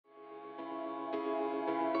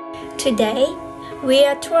Today, we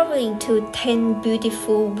are traveling to 10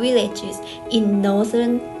 beautiful villages in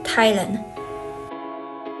northern Thailand.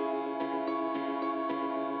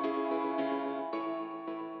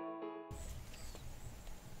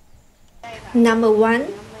 Number 1.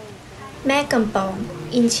 Mae Kampong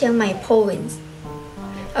in Chiang Mai province.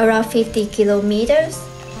 Around 50 kilometers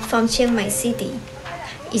from Chiang Mai city.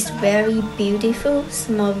 It's very beautiful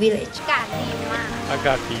small village. อาก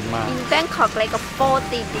าศดีมาก In Bangkok like a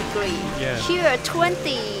 40 degree. Yeah. Here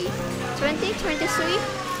 23.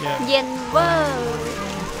 Yeah. เย็นเวอร์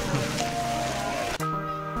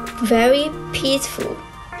Very peaceful.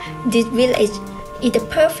 This village is the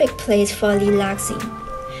perfect place for relaxing.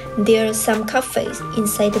 There are some cafes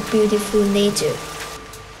inside the beautiful nature.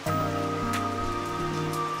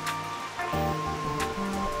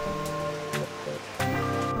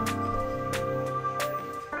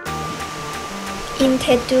 In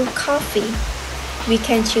Tetu Coffee, we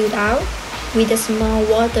can chill out with a small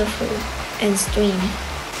waterfall and stream.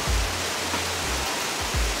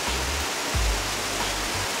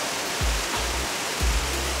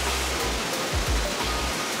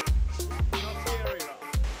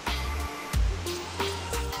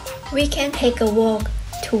 We can take a walk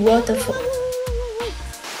to waterfall.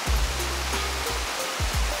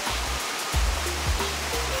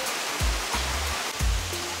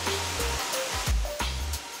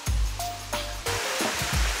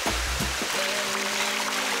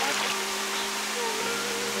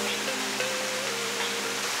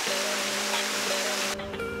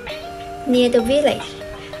 Near the village,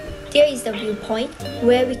 there is a viewpoint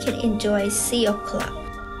where we can enjoy sea of cloud.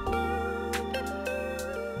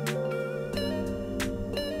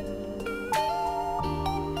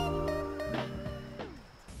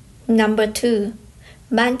 Number 2.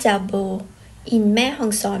 Ban Jabo in Mae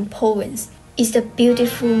Hong Son province is a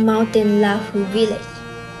beautiful mountain Lahu village,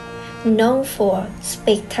 known for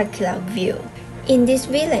spectacular view. In this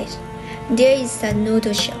village, there is a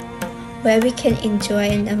noodle shop where we can enjoy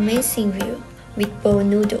an amazing view with bowl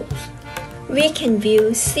noodles. We can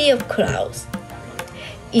view sea of clouds.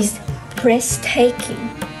 It's breathtaking.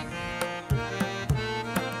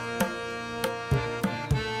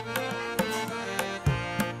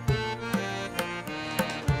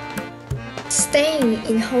 Staying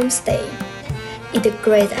in homestay is a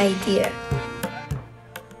great idea.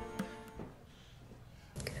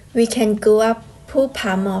 We can go up Phu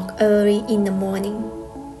Phamok early in the morning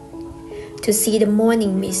to see the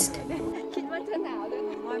morning mist. คิดว่าจะหนาวด้วย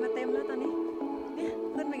ลอยมาเต็มแล้วตอนนี้เนี่ย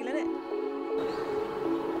ขึ้นมาอีกแล้วเนี่ย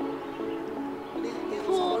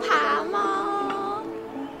ภูผาหมอก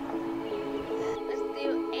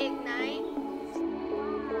Still 8 9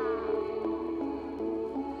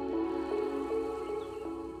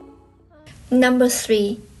 Number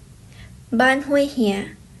 3. Ban Huay Hia.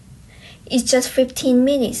 It's just 15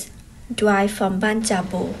 minutes drive from Ban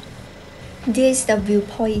Jabo. This is the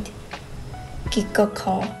viewpoint,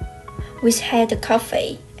 Kikoko, which had a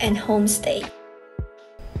cafe and homestay.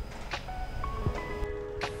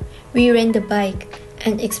 We rent the bike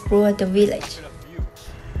and explore the village.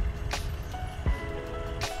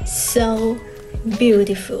 So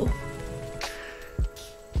beautiful.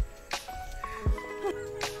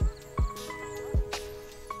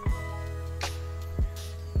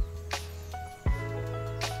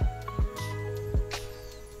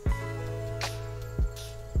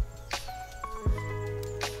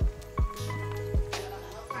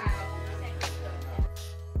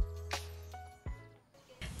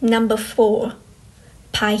 Number 4.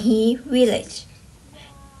 Pha Hi village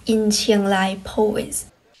in Chiang Rai province.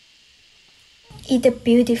 It's a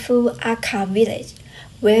beautiful Aka village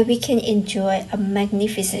where we can enjoy a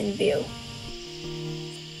magnificent view.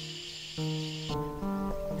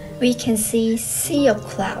 We can see sea of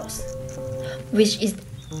clouds, which is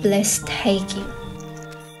breathtaking.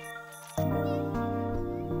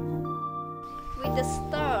 With the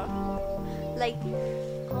star, like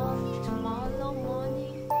tomorrow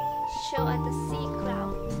morning, show us the sea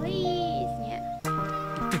cloud, please. Yeah.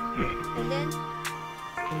 And then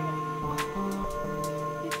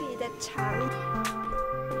maybe that charming.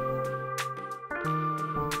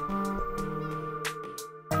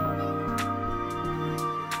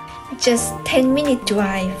 Just 10-minute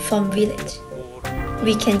drive from village,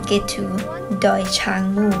 we can get to Doi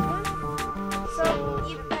Sakat. So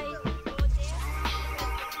if I go there,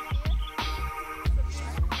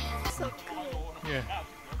 so cool. Yeah.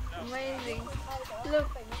 Amazing. Look,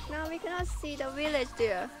 now we cannot see the village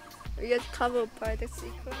there. We get covered by the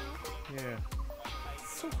sea cloud. Yeah.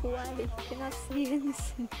 So white, cannot see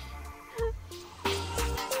anything.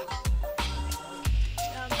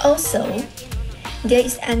 Also, There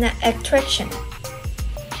is an attraction,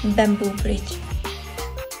 bamboo bridge.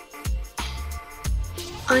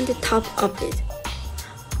 On the top of it,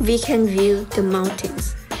 we can view the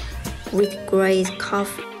mountains with great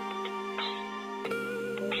coffee.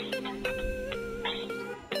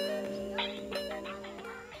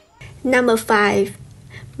 Number 5.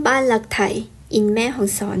 Ban Rak Thai in Mae Hong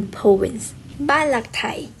Son province. Ban Rak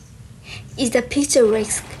Thai is a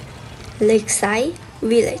picturesque lakeside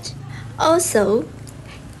village. Also,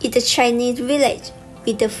 it's a Chinese village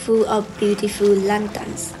with a full of beautiful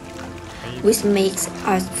lanterns, which makes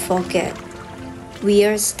us forget we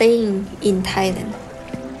are staying in Thailand.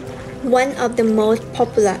 One of the most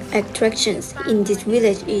popular attractions in this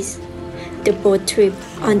village is the boat trip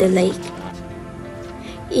on the lake.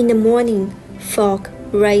 In the morning, fog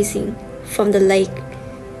rising from the lake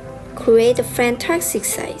creates a fantastic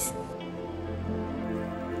sight.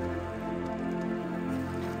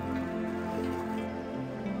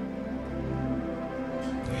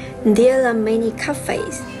 There are many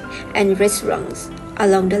cafes and restaurants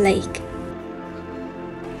along the lake.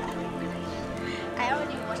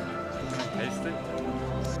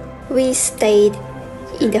 We stayed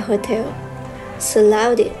in the hotel,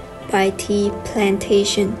 surrounded by tea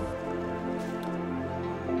plantation.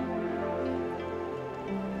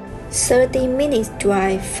 30 minutes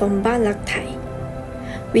drive from Ban Rak Thai,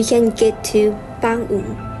 we can get to Ban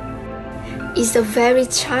Um. It's a very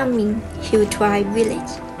charming hilltop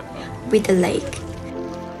village with a lake.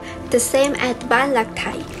 The same as Ban Rak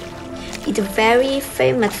Thai, it's very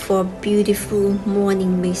famous for beautiful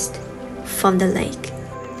morning mist from the lake.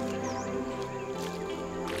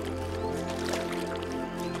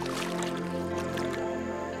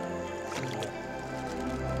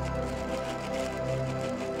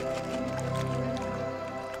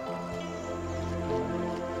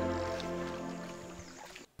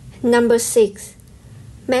 Number 6.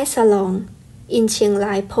 Mae Salong in Chiang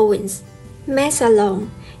Rai province. Mae Salong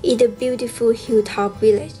is a beautiful hilltop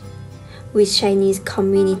village with Chinese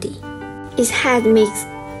community. It has mixed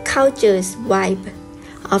cultures vibe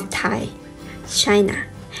of Thai, China,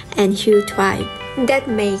 and Hill tribe that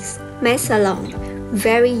makes Mae Salong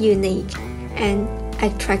very unique and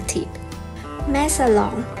attractive. Mae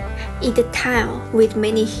Salong is a town with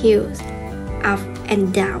many hills up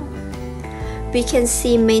and down. We can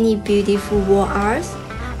see many beautiful wall arts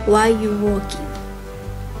while you're walking.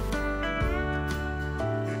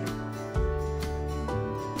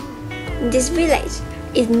 This village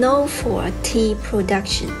is known for tea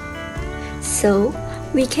production, so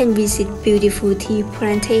we can visit beautiful tea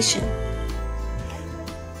plantation.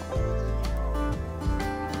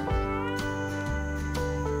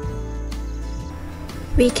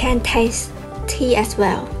 We can taste tea as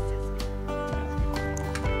well.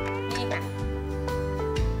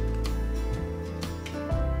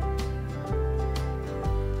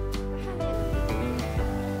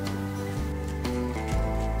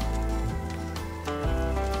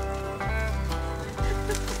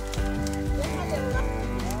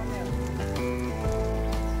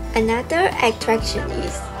 Another attraction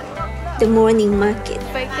is the morning market.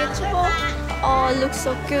 Vegetable all look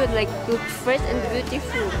so good, like good, fresh and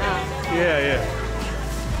beautiful now. Yeah.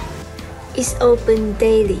 It's open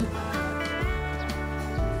daily.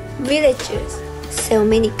 Villagers sell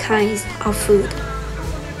many kinds of food.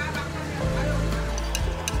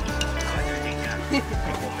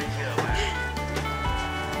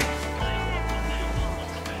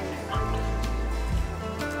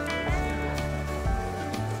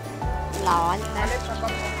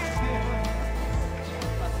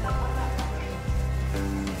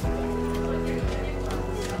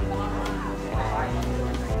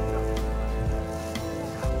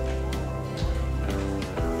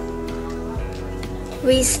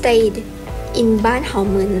 We stayed in Ban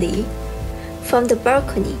Jabo. From the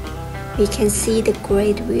balcony, we can see the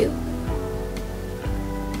great view.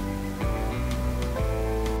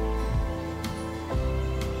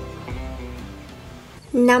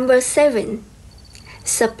 Number 7.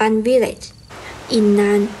 Sapan village in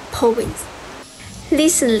Nan province.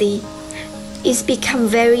 Recently, it's become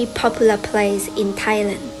very popular place in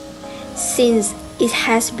Thailand since it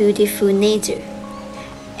has beautiful nature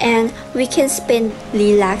and we can spend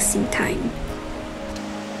relaxing time.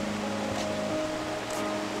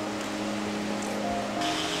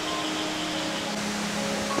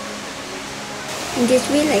 This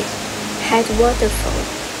village has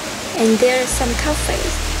waterfall and there are some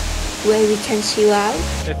cafes where we can chill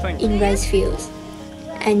out in rice fields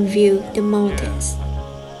and view the mountains.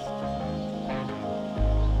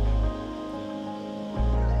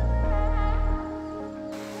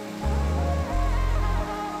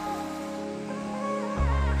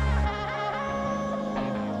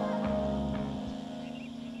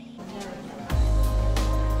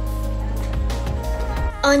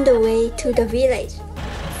 On the way to the village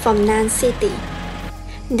from Nan City,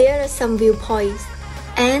 there are some viewpoints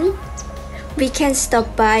and we can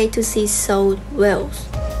stop by to see salt whales.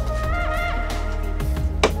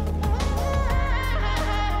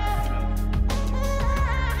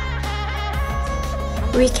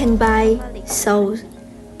 We can buy salt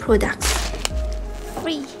products.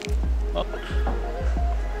 Free.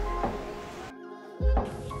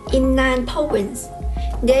 In Nan province,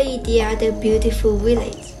 there is the other beautiful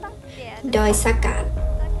village, Doi Sakat.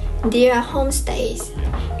 There are homestays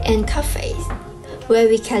and cafes where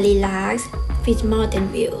we can relax with mountain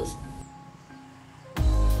views.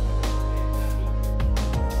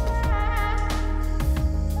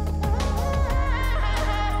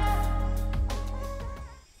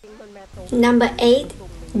 Number 8,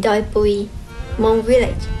 Doi Pui, Hmong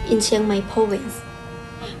village in Chiang Mai province.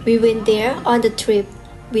 We went there on the trip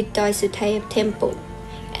with Doi Sakat temple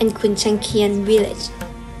and Khun Chang Kien village.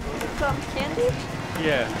 From Candy?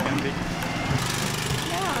 Yeah, Candy.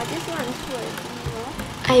 Yeah, this one's good.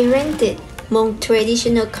 I rented Hmong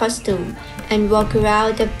traditional costume and walked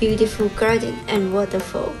around the beautiful garden and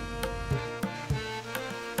waterfall.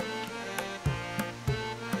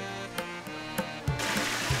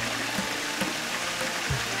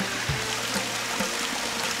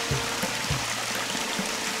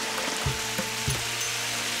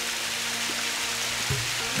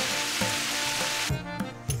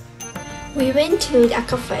 We went to a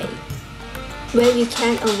cafe where we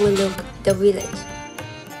can overlook the village.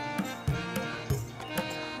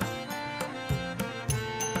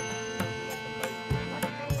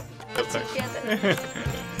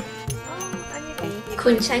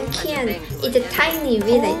 Khun Chang Kien is a tiny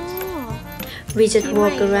village. We just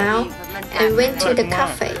walked around and went to the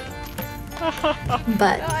cafe.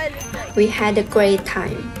 But we had a great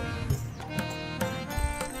time.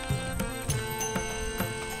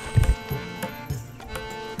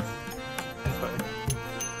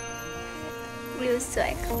 วิวสว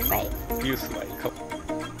ยเข้าไป วิวสวยครับ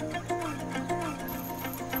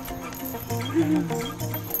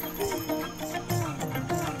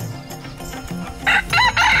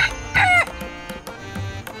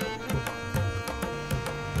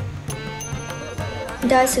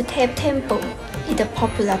Doi Sakat temple is a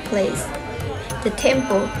popular place. The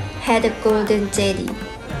temple had a golden jetty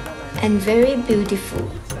and very beautiful.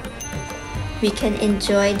 We can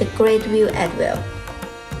enjoy the great view as well.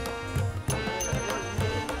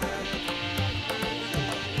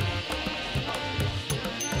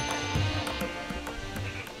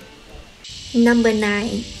 Number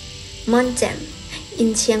 9, Mon Jam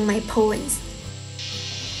in Chiang Mai province.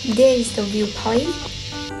 There is the viewpoint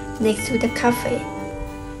next to the cafe,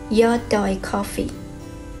 Your Doi Coffee.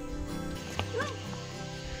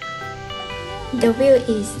 The view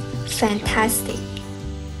is fantastic.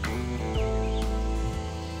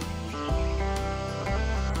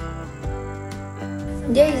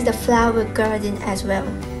 There is the flower garden as well.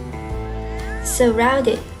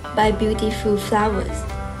 Surrounded by beautiful flowers,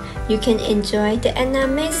 you can enjoy an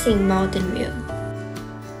amazing mountain view.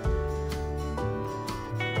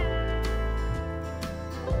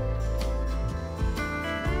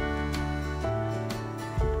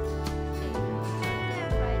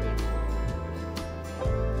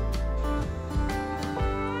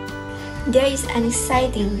 There is an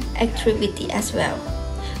exciting activity as well,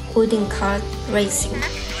 wooden cart racing.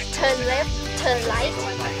 Turn left, turn right.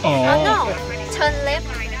 Oh. Oh no, turn left.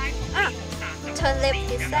 Turn left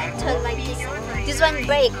this side, turn right this side. This one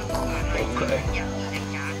brake. Okay.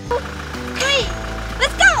 3,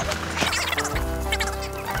 let's go!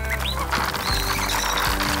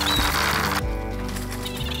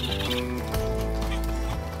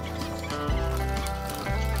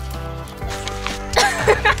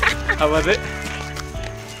 How was it?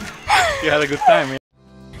 You had a good time, yeah?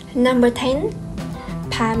 Number 10,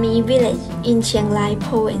 Pha Mi village in Chiang Rai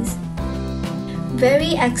province.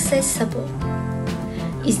 Very accessible.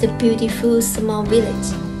 It's a beautiful small village.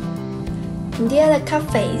 There are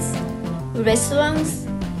cafes, restaurants,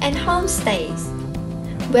 and homestays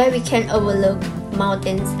where we can overlook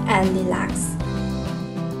mountains and relax.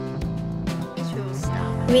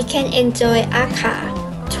 We can enjoy Aka,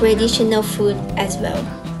 traditional food as well.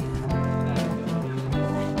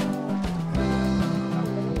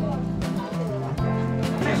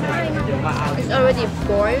 It's already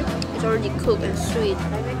boiled, it's already cooked and sweet.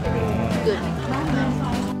 Good.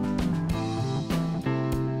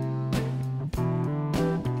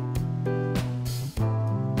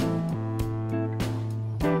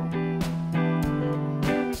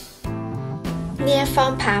 Near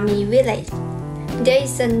from Pha Mi village, there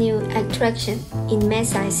is a new attraction in Mae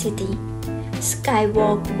City,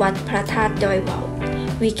 skywalk Wat Phra That Doi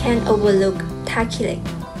Wao, we can overlook Tha Khilek,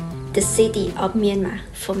 the city of Myanmar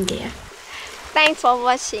from there. Thanks for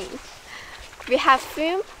watching. We have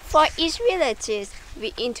filmed for each villages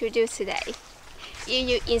we introduced today. If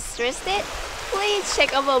you're interested, please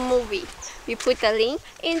check our movie. We put the link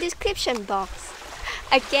in description box.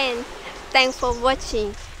 Again, thanks for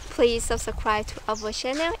watching. Please subscribe to our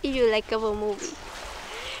channel if you like our movie.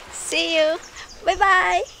 See you. Bye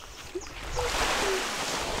bye.